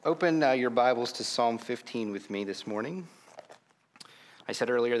Open your Bibles to Psalm 15 with me this morning. I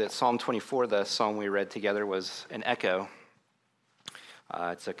said earlier that Psalm 24, the psalm we read together, was an echo.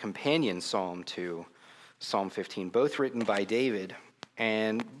 It's a companion psalm to Psalm 15, both written by David,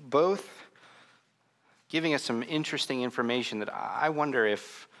 and both giving us some interesting information that I wonder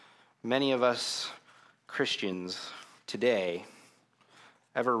if many of us Christians today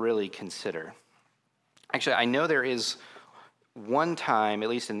ever really consider. Actually, I know there is one time, at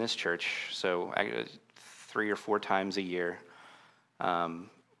least in this church, so 3 or 4 times a year,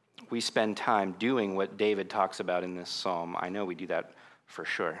 we spend time doing what David talks about in this psalm. I know we do that for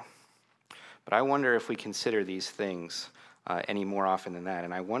sure. But I wonder if we consider these things any more often than that.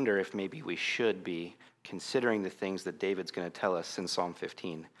 And I wonder if maybe we should be considering the things that David's going to tell us in Psalm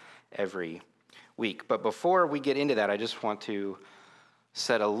 15 every week. But before we get into that, I just want to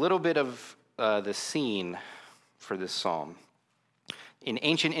set a little bit of the scene for this psalm. In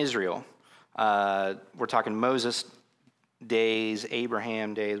ancient Israel, we're talking Moses days,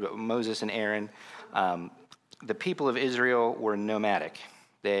 Abraham days, but Moses and Aaron, the people of Israel were nomadic.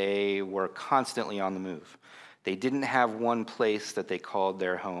 They were constantly on the move. They didn't have one place that they called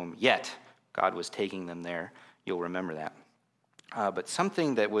their home, yet God was taking them there. You'll remember that. But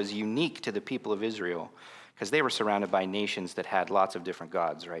something that was unique to the people of Israel, because they were surrounded by nations that had lots of different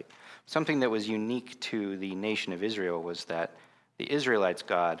gods, right? Something that was unique to the nation of Israel was that the Israelites'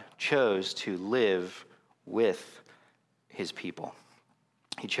 God chose to live with his people.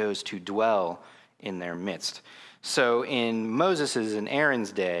 He chose to dwell in their midst. So in Moses' and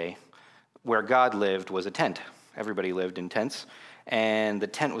Aaron's day, where God lived was a tent. Everybody lived in tents. And the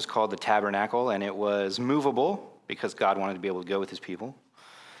tent was called the tabernacle, and it was movable because God wanted to be able to go with his people.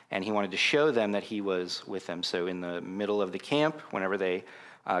 And he wanted to show them that he was with them. So in the middle of the camp, whenever they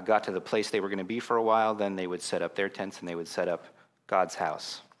got to the place they were going to be for a while, then they would set up their tents and they would set up God's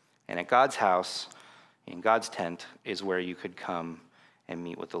house. And at God's house, in God's tent, is where you could come and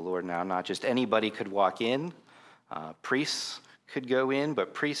meet with the Lord. Now, not just anybody could walk in. Priests could go in,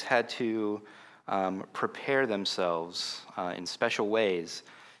 but priests had to prepare themselves in special ways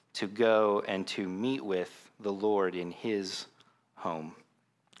to go and to meet with the Lord in his home.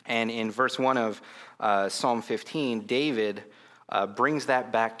 And in verse 1 of Psalm 15, David brings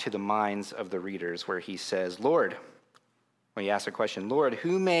that back to the minds of the readers, where he says, Lord, when he asks a question, Lord,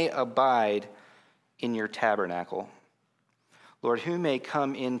 who may abide in your tabernacle? Lord, who may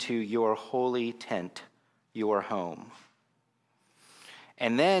come into your holy tent, your home?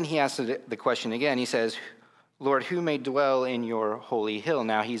 And then he asks the question again. He says, Lord, who may dwell in your holy hill?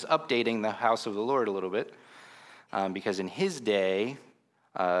 Now he's updating the house of the Lord a little bit, because in his day,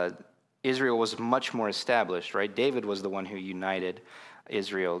 Israel was much more established, right? David was the one who united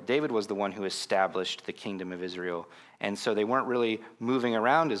Israel. David was the one who established the kingdom of Israel. And so they weren't really moving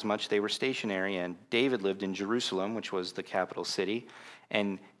around as much. They were stationary. And David lived in Jerusalem, which was the capital city.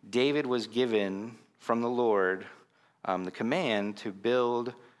 And David was given from the Lord the command to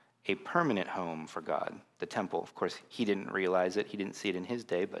build a permanent home for God, the temple. Of course, he didn't realize it. He didn't see it in his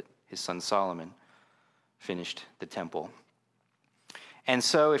day, but his son Solomon finished the temple. And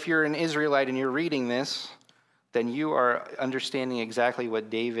so if you're an Israelite and you're reading this, then you are understanding exactly what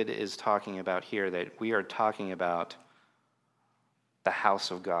David is talking about here, that we are talking about the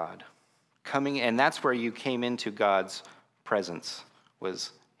house of God. And that's where you came into God's presence,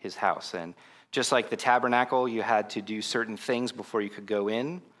 was his house. And just like the tabernacle, you had to do certain things before you could go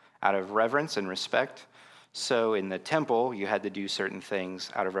in out of reverence and respect. So in the temple, you had to do certain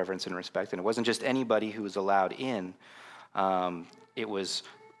things out of reverence and respect. And it wasn't just anybody who was allowed in. It was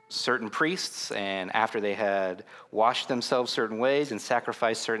certain priests, and after they had washed themselves certain ways and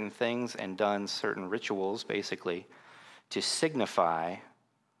sacrificed certain things and done certain rituals, basically, to signify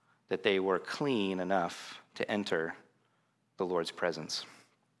that they were clean enough to enter the Lord's presence.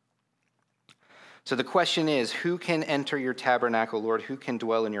 So the question is, who can enter your tabernacle, Lord? Who can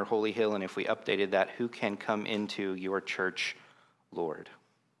dwell in your holy hill? And if we updated that, who can come into your church, Lord?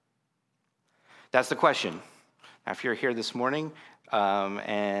 That's the question. Now, if you're here this morning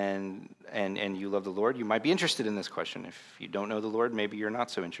and you love the Lord, you might be interested in this question. If you don't know the Lord, maybe you're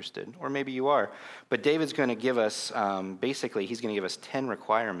not so interested, or maybe you are. But David's going to give us, basically, he's going to give us 10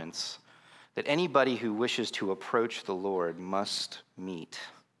 requirements that anybody who wishes to approach the Lord must meet,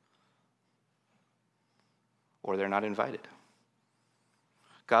 or they're not invited.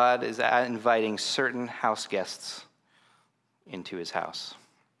 God is inviting certain house guests into his house.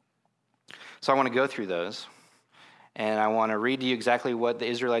 So I want to go through those. And I want to read to you exactly what the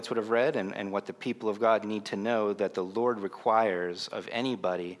Israelites would have read and what the people of God need to know that the Lord requires of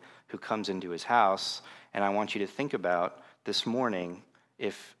anybody who comes into his house. And I want you to think about this morning,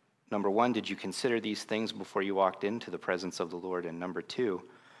 if, number one, did you consider these things before you walked into the presence of the Lord? And number two,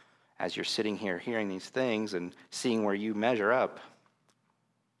 as you're sitting here hearing these things and seeing where you measure up,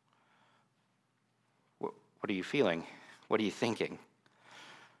 what are you feeling? What are you thinking?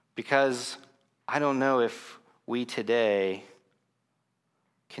 Because I don't know if we today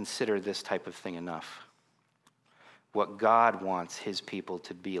consider this type of thing enough. What God wants his people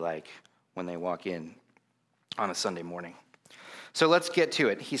to be like when they walk in on a Sunday morning. So let's get to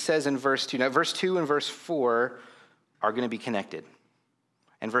it. He says in verse 2, now verse 2 and verse 4 are going to be connected.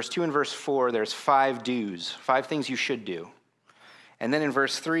 In verse 2 and verse 4, there's 5 do's, 5 things you should do. And then in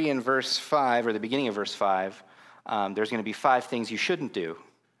verse 3 and verse 5, or the beginning of verse 5, there's going to be 5 things you shouldn't do,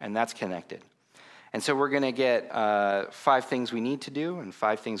 and that's connected. And so we're going to get 5 things we need to do and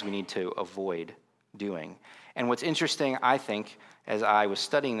 5 things we need to avoid doing. And what's interesting, I think, as I was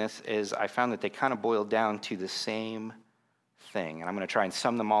studying this, is I found that they kind of boiled down to the same thing. And I'm going to try and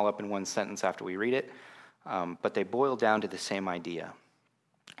sum them all up in one sentence after we read it. But they boil down to the same idea.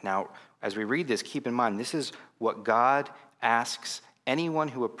 Now, as we read this, keep in mind, this is what God asks anyone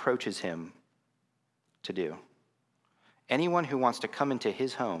who approaches him to do. Anyone who wants to come into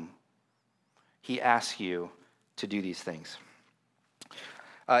his home, he asks you to do these things.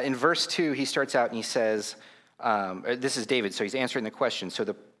 In verse 2, he starts out and he says, this is David, so he's answering the question.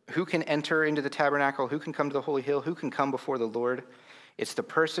 So who can enter into the tabernacle? Who can come to the holy hill? Who can come before the Lord? It's the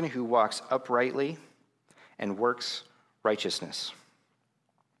person who walks uprightly and works righteousness.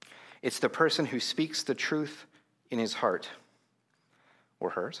 It's the person who speaks the truth in his heart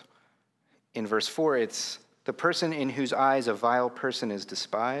or hers. In verse 4, it's the person in whose eyes a vile person is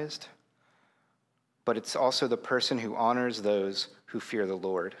despised, but it's also the person who honors those who fear the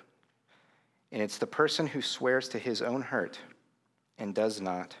Lord. And it's the person who swears to his own hurt and does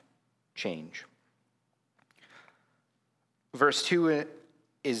not change. Verse 2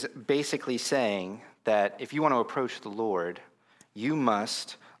 is basically saying that if you want to approach the Lord, you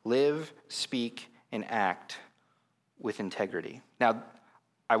must live, speak, and act with integrity. Now,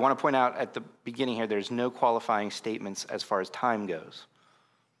 I want to point out at the beginning here, there's no qualifying statements as far as time goes.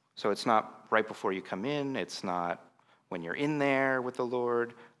 So it's not right before you come in. It's not when you're in there with the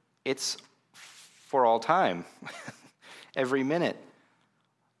Lord. It's for all time, every minute.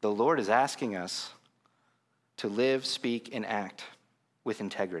 The Lord is asking us to live, speak, and act with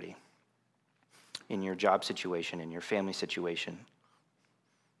integrity in your job situation, in your family situation,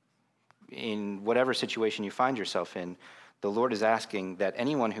 in whatever situation you find yourself in. The Lord is asking that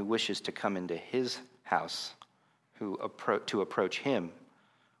anyone who wishes to come into his house, to approach him,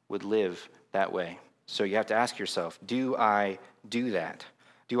 would live that way. So you have to ask yourself, do I do that?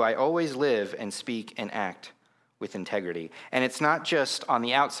 Do I always live and speak and act with integrity? And it's not just on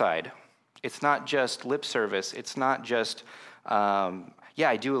the outside. It's not just lip service. It's not just,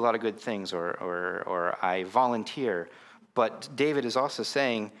 I do a lot of good things or I volunteer. But David is also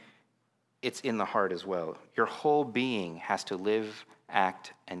saying it's in the heart as well. Your whole being has to live,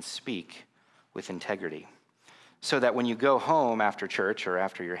 act, and speak with integrity. So that when you go home after church or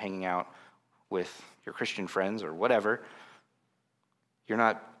after you're hanging out with your Christian friends or whatever, you're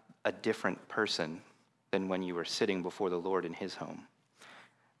not a different person than when you were sitting before the Lord in his home.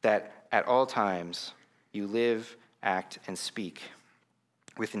 That at all times you live, act, and speak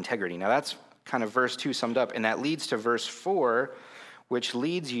with integrity. Now that's kind of verse 2 summed up, and that leads to verse 4, which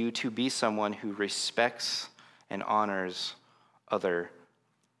leads you to be someone who respects and honors other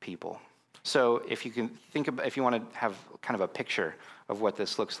people. So if you can think about, if you want to have kind of a picture of what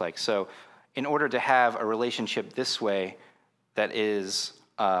this looks like. So in order to have a relationship this way that is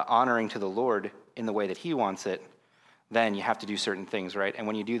honoring to the Lord in the way that he wants it, then you have to do certain things, right? And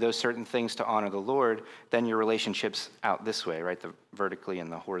when you do those certain things to honor the Lord, then your relationship's out this way, right? The vertically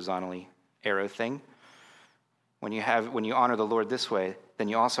and the horizontally arrow thing. When you honor the Lord this way, then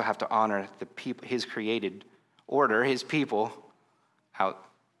you also have to honor the people, his created order, his people, out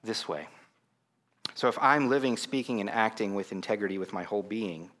this way. So if I'm living, speaking, and acting with integrity with my whole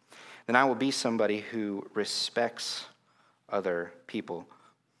being, then I will be somebody who respects other people.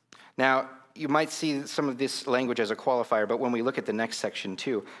 Now, you might see some of this language as a qualifier, but when we look at the next section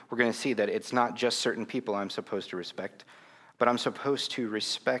too, we're going to see that it's not just certain people I'm supposed to respect, but I'm supposed to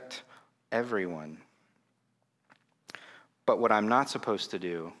respect everyone. But what I'm not supposed to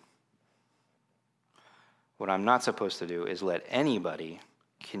do is let anybody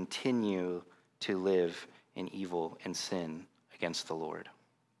continue to live in evil and sin against the Lord.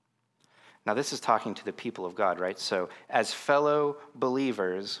 Now, this is talking to the people of God, right? So as fellow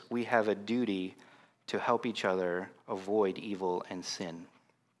believers, we have a duty to help each other avoid evil and sin.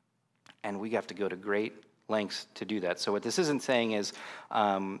 And we have to go to great lengths to do that. So what this isn't saying is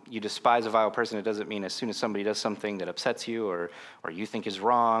you despise a vile person. It doesn't mean as soon as somebody does something that upsets you or you think is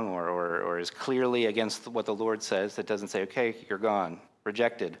wrong or is clearly against what the Lord says, that doesn't say, okay, you're gone,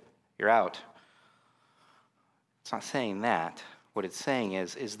 rejected, you're out. It's not saying that. What it's saying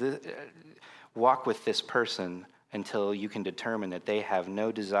is this, walk with this person until you can determine that they have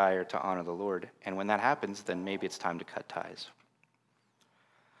no desire to honor the Lord. And when that happens, then maybe it's time to cut ties.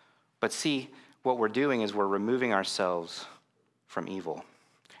 But see, what we're doing is we're removing ourselves from evil.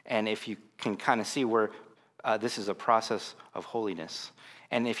 And if you can kind of see where this is a process of holiness.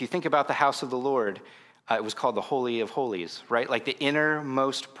 And if you think about the house of the Lord, it was called the Holy of Holies, right? Like the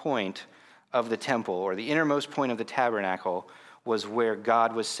innermost point of the temple or the innermost point of the tabernacle was where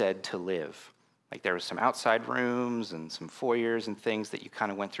God was said to live. Like there was some outside rooms and some foyers and things that you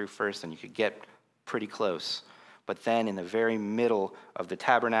kind of went through first and you could get pretty close. But then in the very middle of the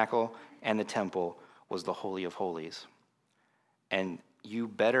tabernacle and the temple was the Holy of Holies. And you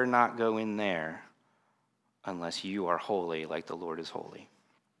better not go in there unless you are holy like the Lord is holy.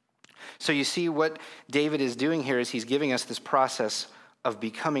 So you see what David is doing here is he's giving us this process of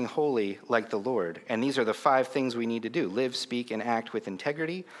becoming holy like the Lord. And these are the 5 things we need to do: live, speak, and act with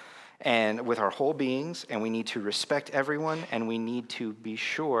integrity and with our whole beings, and we need to respect everyone, and we need to be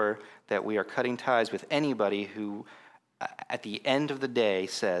sure that we are cutting ties with anybody who, at the end of the day,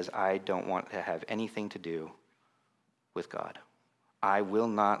 says, I don't want to have anything to do with God. I will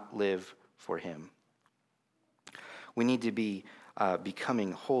not live for him. We need to be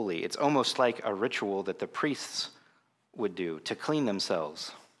becoming holy. It's almost like a ritual that the priests would do to clean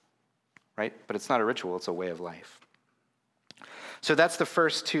themselves, right? But it's not a ritual, it's a way of life. So that's the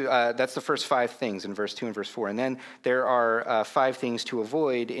first 5 things in verse 2 and verse 4. And then there are 5 things to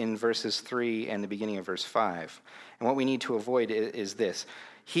avoid in verses 3 and the beginning of verse 5. And what we need to avoid is this: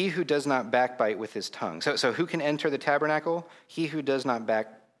 he who does not backbite with his tongue. So who can enter the tabernacle? He who does not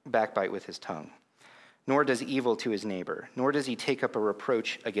backbite with his tongue. Nor does evil to his neighbor, nor does he take up a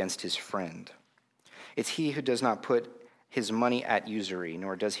reproach against his friend. It's he who does not put his money at usury,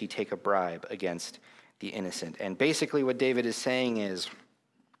 nor does he take a bribe against the innocent. And basically what David is saying is,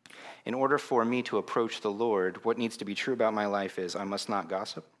 in order for me to approach the Lord, what needs to be true about my life is I must not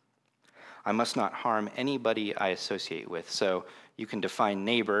gossip. I must not harm anybody I associate with. So you can define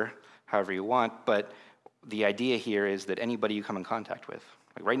neighbor however you want, but the idea here is that anybody you come in contact with.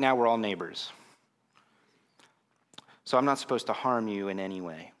 Like right now, we're all neighbors. So I'm not supposed to harm you in any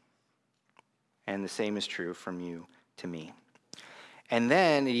way. And the same is true from you to me. And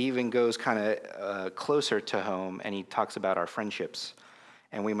then it even goes kind of closer to home, and he talks about our friendships.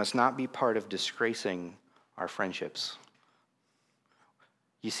 And we must not be part of disgracing our friendships.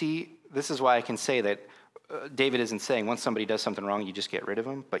 You see, this is why I can say that David isn't saying once somebody does something wrong, you just get rid of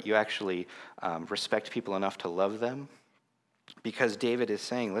them, but you actually respect people enough to love them. Because David is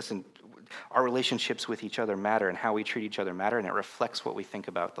saying, listen, our relationships with each other matter, and how we treat each other matter, and it reflects what we think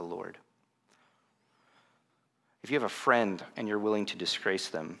about the Lord. If you have a friend and you're willing to disgrace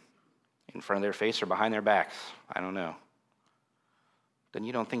them in front of their face or behind their backs, I don't know, then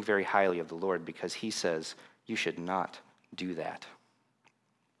you don't think very highly of the Lord, because he says you should not do that.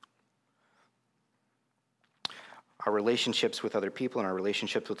 Our relationships with other people and our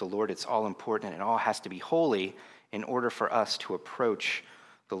relationships with the Lord, it's all important, and it all has to be holy in order for us to approach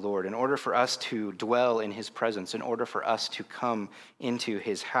the Lord, in order for us to dwell in his presence, in order for us to come into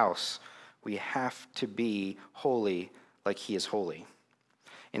his house. We have to be holy like he is holy.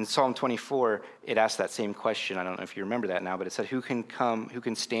 In Psalm 24, it asked that same question. I don't know if you remember that now, but it said, who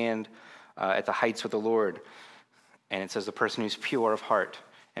can stand at the heights with the Lord? And it says the person who's pure of heart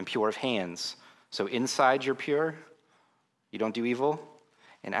and pure of hands. So inside you're pure, you don't do evil,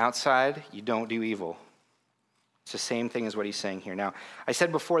 and outside you don't do evil. It's the same thing as what he's saying here. Now, I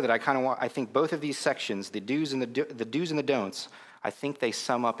said before that I think both of these sections, the do's and the don'ts, I think they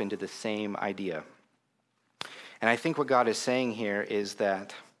sum up into the same idea. And I think what God is saying here is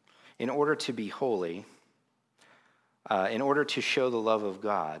that in order to be holy, in order to show the love of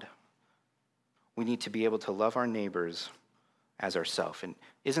God, we need to be able to love our neighbors as ourselves. And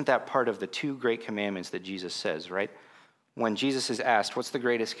isn't that part of the 2 great commandments that Jesus says, right? When Jesus is asked, what's the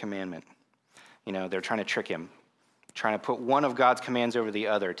greatest commandment? You know, they're trying to trick him, trying to put one of God's commands over the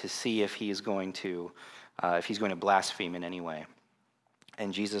other to see if he's going to blaspheme in any way.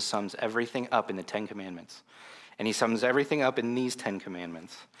 And Jesus sums everything up in the 10 commandments. And he sums everything up in these 10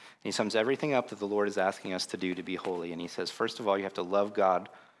 commandments. And he sums everything up that the Lord is asking us to do to be holy. And he says, first of all, you have to love God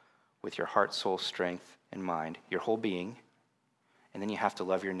with your heart, soul, strength, and mind, your whole being. And then you have to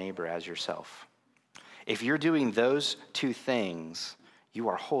love your neighbor as yourself. If you're doing those 2 things, You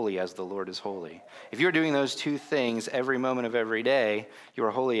are holy as the Lord is holy. If you're doing those two things every moment of every day, you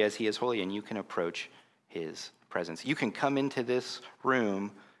are holy as he is holy, and you can approach his presence. You can come into this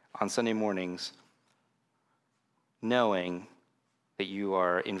room on Sunday mornings knowing that you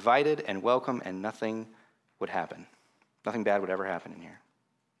are invited and welcome and nothing would happen. Nothing bad would ever happen in here.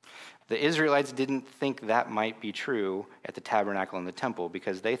 The Israelites didn't think that might be true at the tabernacle and the temple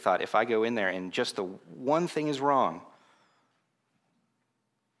because they thought if I go in there and just the one thing is wrong,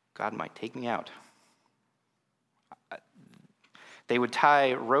 God might take me out. They would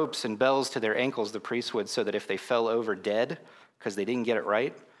tie ropes and bells to their ankles, the priests would, so that if they fell over dead because they didn't get it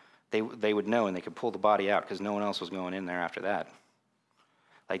right, they would know and they could pull the body out because no one else was going in there after that.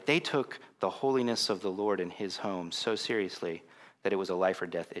 Like they took the holiness of the Lord in his home so seriously that it was a life or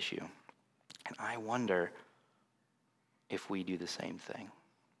death issue. And I wonder if we do the same thing.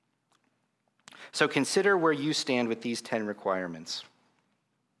 So consider where you stand with these 10 requirements.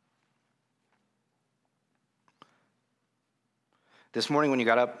 This morning when you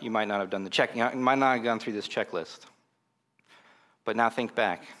got up, you might not have done the check. You might not have gone through this checklist. But now think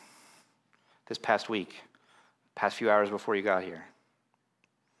back. This past week, past few hours before you got here.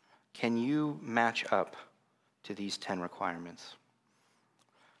 Can you match up to these 10 requirements?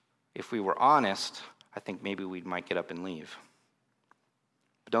 If we were honest, I think maybe we might get up and leave.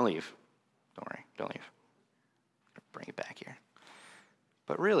 But don't leave. Don't worry, don't leave. Bring it back here.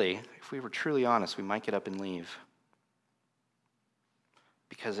 But really, if we were truly honest, we might get up and leave.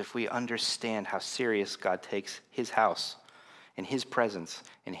 Because if we understand how serious God takes his house and his presence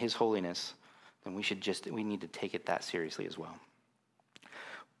and his holiness, then we need to take it that seriously as well.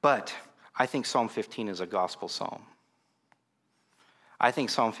 But I think Psalm 15 is a gospel psalm. I think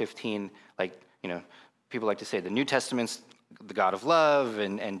Psalm 15, people like to say the New Testament's the God of love,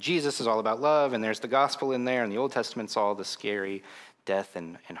 and Jesus is all about love, and there's the gospel in there, and the Old Testament's all the scary death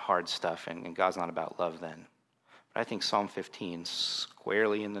and hard stuff, and God's not about love then. But I think Psalm 15,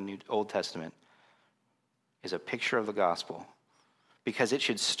 squarely in the Old Testament, is a picture of the gospel because it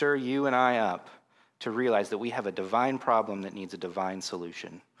should stir you and I up to realize that we have a divine problem that needs a divine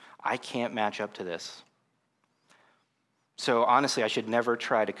solution. I can't match up to this. So honestly, I should never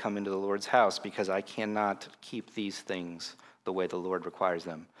try to come into the Lord's house because I cannot keep these things the way the Lord requires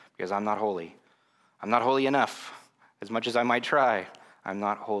them because I'm not holy. I'm not holy enough. As much as I might try, I'm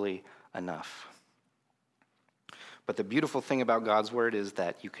not holy enough. But the beautiful thing about God's word is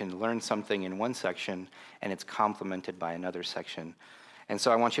that you can learn something in one section and it's complemented by another section. And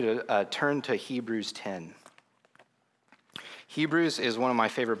so I want you to turn to Hebrews 10. Hebrews is one of my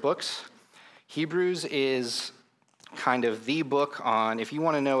favorite books. Hebrews is kind of the book on, if you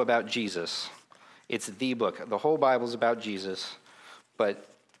want to know about Jesus, it's the book. The whole Bible's about Jesus, but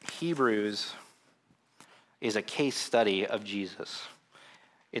Hebrews is a case study of Jesus.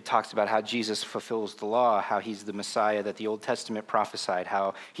 It talks about how Jesus fulfills the law, how he's the Messiah that the Old Testament prophesied,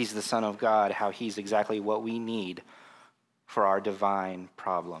 how he's the Son of God, how he's exactly what we need for our divine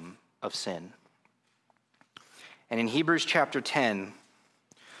problem of sin. And in Hebrews chapter 10,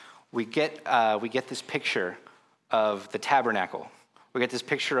 we get this picture of the tabernacle. We get this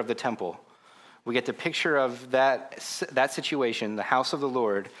picture of the temple. We get the picture of that situation, the house of the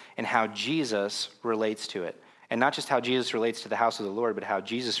Lord, and how Jesus relates to it. And not just how Jesus relates to the house of the Lord, but how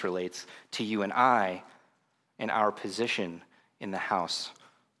Jesus relates to you and I in our position in the house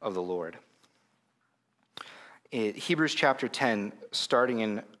of the Lord. Hebrews chapter 10, starting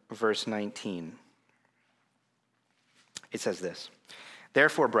in verse 19, it says this: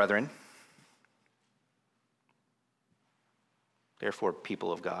 Therefore, brethren, therefore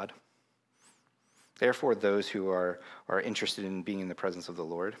people of God, therefore those who are interested in being in the presence of the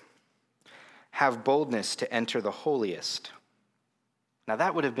Lord, have boldness to enter the holiest. Now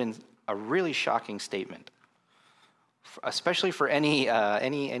that would have been a really shocking statement, especially for any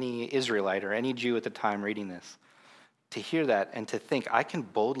Israelite or any Jew at the time reading this. To hear that and to think, I can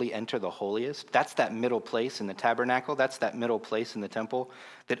boldly enter the holiest. That's that middle place in the tabernacle. That's that middle place in the temple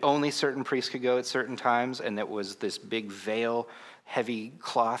that only certain priests could go at certain times, and that was this big veil, heavy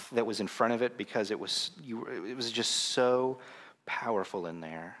cloth that was in front of it because it was just so powerful in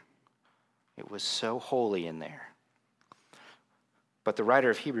there. It was so holy in there. But the writer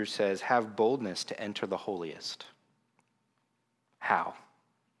of Hebrews says, have boldness to enter the holiest. How?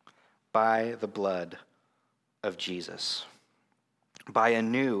 By the blood of Jesus, by a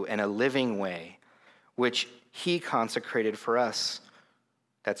new and a living way, which he consecrated for us.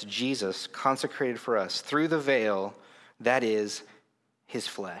 That's Jesus consecrated for us through the veil, that is his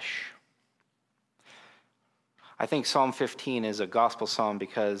flesh. I think Psalm 15 is a gospel psalm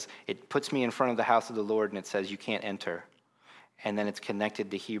because it puts me in front of the house of the Lord and it says you can't enter. And then it's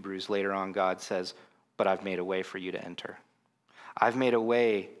connected to Hebrews later on. God says, but I've made a way for you to enter. I've made a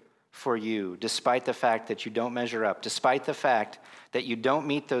way for you, despite the fact that you don't measure up, despite the fact that you don't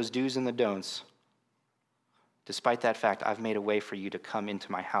meet those do's and the don'ts. Despite that fact, I've made a way for you to come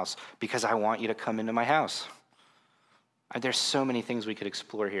into my house because I want you to come into my house. There's so many things we could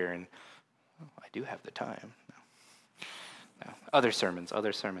explore here, and I do have the time. No. Other sermons.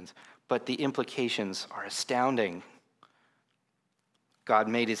 But the implications are astounding. God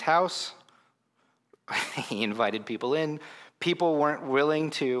made his house. He invited people in. We weren't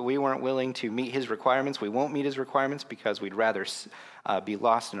willing to meet his requirements. We won't meet his requirements because we'd rather be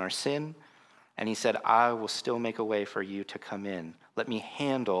lost in our sin. And he said, I will still make a way for you to come in. Let me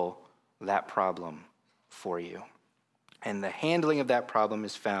handle that problem for you. And the handling of that problem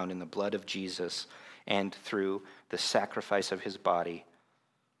is found in the blood of Jesus and through the sacrifice of his body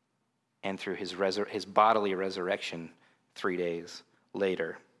and through his bodily resurrection 3 days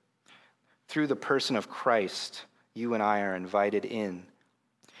later. Through the person of Christ, you and I are invited in,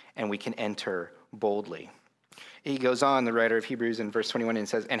 and we can enter boldly. He goes on, the writer of Hebrews, in verse 21, and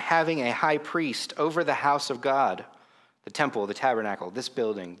says, and having a high priest over the house of God, the temple, the tabernacle, this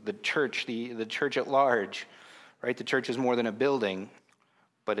building, the church, the church at large, right? The church is more than a building,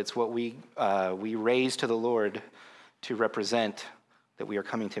 but it's what we raise to the Lord to represent that we are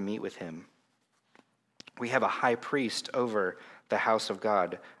coming to meet with him. We have a high priest over the house of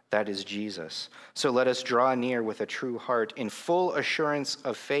God. That is Jesus. So let us draw near with a true heart in full assurance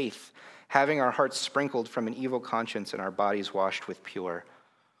of faith, having our hearts sprinkled from an evil conscience and our bodies washed with pure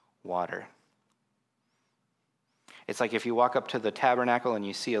water. It's like if you walk up to the tabernacle and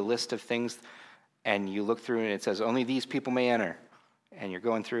you see a list of things and you look through and it says, only these people may enter. And you're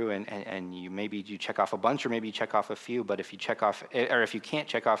going through and you check off a bunch or maybe you check off a few, but if you can't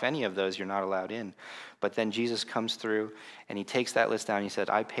check off any of those, you're not allowed in. But then Jesus comes through and he takes that list down and he said,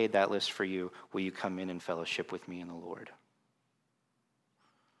 I paid that list for you. Will you come in and fellowship with me in the Lord?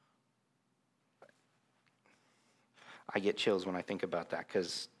 I get chills when I think about that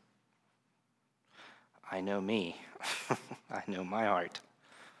because I know me. I know my heart.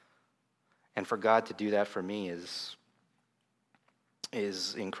 And for God to do that for me is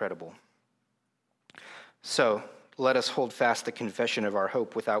incredible. So let us hold fast the confession of our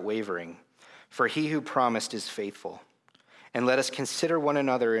hope without wavering, for he who promised is faithful. And let us consider one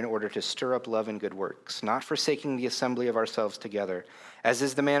another in order to stir up love and good works, not forsaking the assembly of ourselves together, as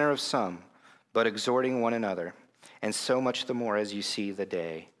is the manner of some, but exhorting one another, and so much the more as you see the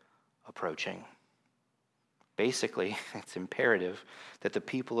day approaching. Basically, it's imperative that the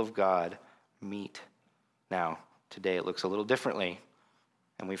people of God meet. Now, today it looks a little differently.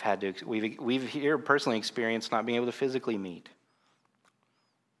 And we've here personally experienced not being able to physically meet.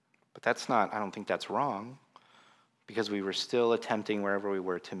 But I don't think that's wrong, because we were still attempting wherever we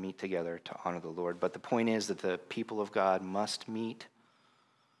were to meet together to honor the Lord. But the point is that the people of God must meet.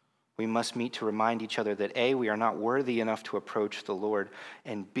 We must meet to remind each other that A, we are not worthy enough to approach the Lord,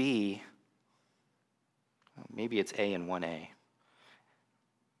 and B, maybe it's A and 1A.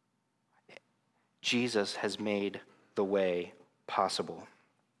 Jesus has made the way possible.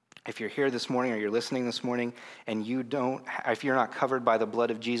 If you're here this morning or you're listening this morning and if you're not covered by the blood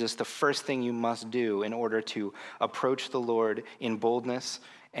of Jesus, the first thing you must do in order to approach the Lord in boldness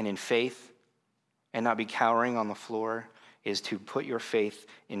and in faith and not be cowering on the floor is to put your faith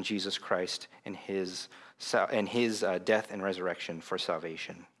in Jesus Christ and his death and resurrection for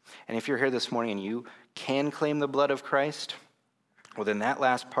salvation. And if you're here this morning and you can claim the blood of Christ, well, then that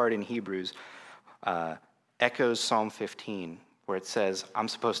last part in Hebrews echoes Psalm 15, where it says, I'm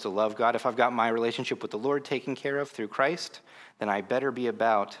supposed to love God. If I've got my relationship with the Lord taken care of through Christ, then I better be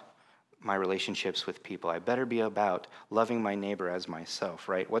about my relationships with people. I better be about loving my neighbor as myself,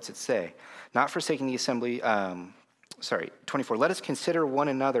 right? What's it say? Not forsaking the assembly, 24. Let us consider one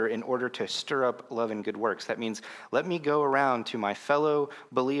another in order to stir up love and good works. That means let me go around to my fellow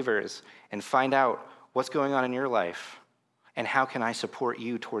believers and find out what's going on in your life and how can I support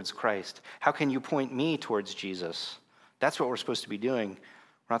you towards Christ? How can you point me towards Jesus? That's what we're supposed to be doing.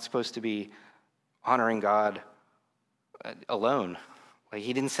 We're not supposed to be honoring God alone. Like,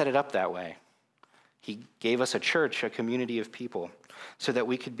 he didn't set it up that way. He gave us a church, a community of people, so that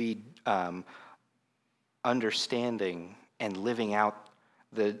we could be understanding and living out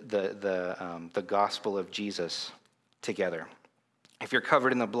the gospel of Jesus together. If you're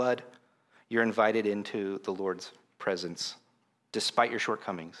covered in the blood, you're invited into the Lord's presence, despite your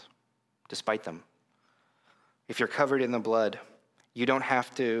shortcomings, despite them. If you're covered in the blood, you don't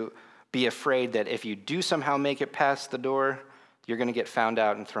have to be afraid that if you do somehow make it past the door, you're going to get found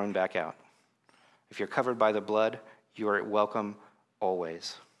out and thrown back out. If you're covered by the blood, You are welcome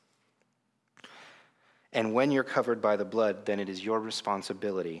always. And when you're covered by the blood, then it is your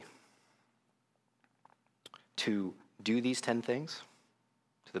responsibility to do these 10 things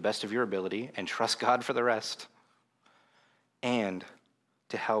to the best of your ability and trust God for the rest, and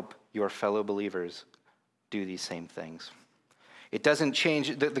to help your fellow believers do these same things. It doesn't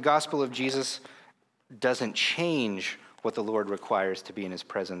change, the gospel of Jesus doesn't change what the Lord requires to be in his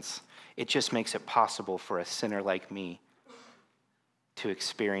presence. It just makes it possible for a sinner like me to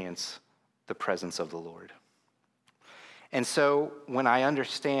experience the presence of the Lord. And so when I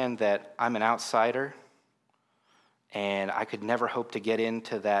understand that I'm an outsider and I could never hope to get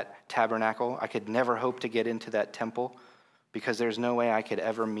into that tabernacle, I could never hope to get into that temple because there's no way I could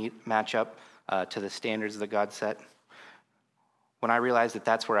ever match up to the standards that God set. When I realized that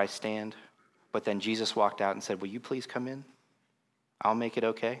that's where I stand, but then Jesus walked out and said, will you please come in? I'll make it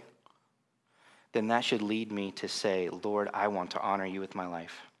okay. Then that should lead me to say, Lord, I want to honor you with my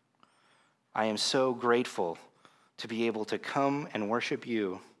life. I am so grateful to be able to come and worship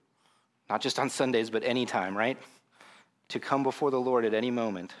you, not just on Sundays, but anytime, right? To come before the Lord at any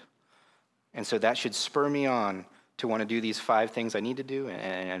moment. And so that should spur me on to want to do these 5 things I need to do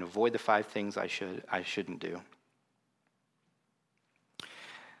and avoid the 5 things I shouldn't do.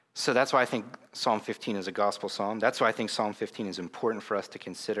 So that's why I think Psalm 15 is a gospel psalm. That's why I think Psalm 15 is important for us to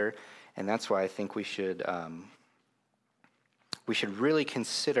consider. And that's why I think we should really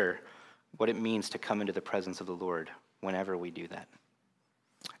consider what it means to come into the presence of the Lord whenever we do that.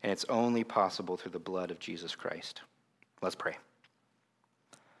 And it's only possible through the blood of Jesus Christ. Let's pray.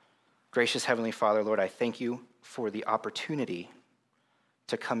 Gracious Heavenly Father, Lord, I thank you for the opportunity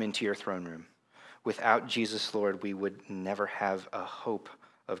to come into your throne room. Without Jesus, Lord, we would never have a hope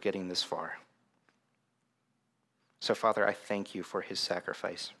of getting this far. So, Father, I thank you for his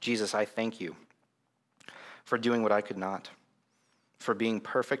sacrifice. Jesus, I thank you for doing what I could not, for being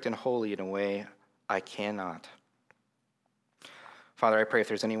perfect and holy in a way I cannot. Father, I pray if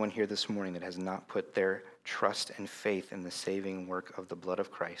there's anyone here this morning that has not put their trust and faith in the saving work of the blood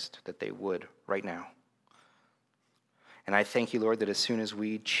of Christ, that they would right now. And I thank you, Lord, that as soon as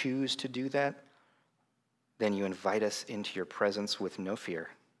we choose to do that, then you invite us into your presence with no fear.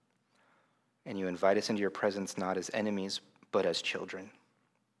 And you invite us into your presence not as enemies, but as children.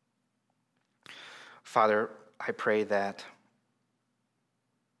 Father, I pray that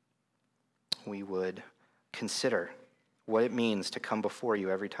we would consider what it means to come before you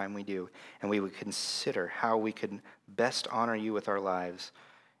every time we do, and we would consider how we can best honor you with our lives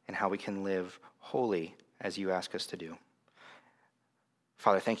and how we can live holy as you ask us to do.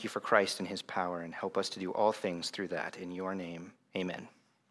 Father, thank you for Christ and his power, and help us to do all things through that. In your name, amen.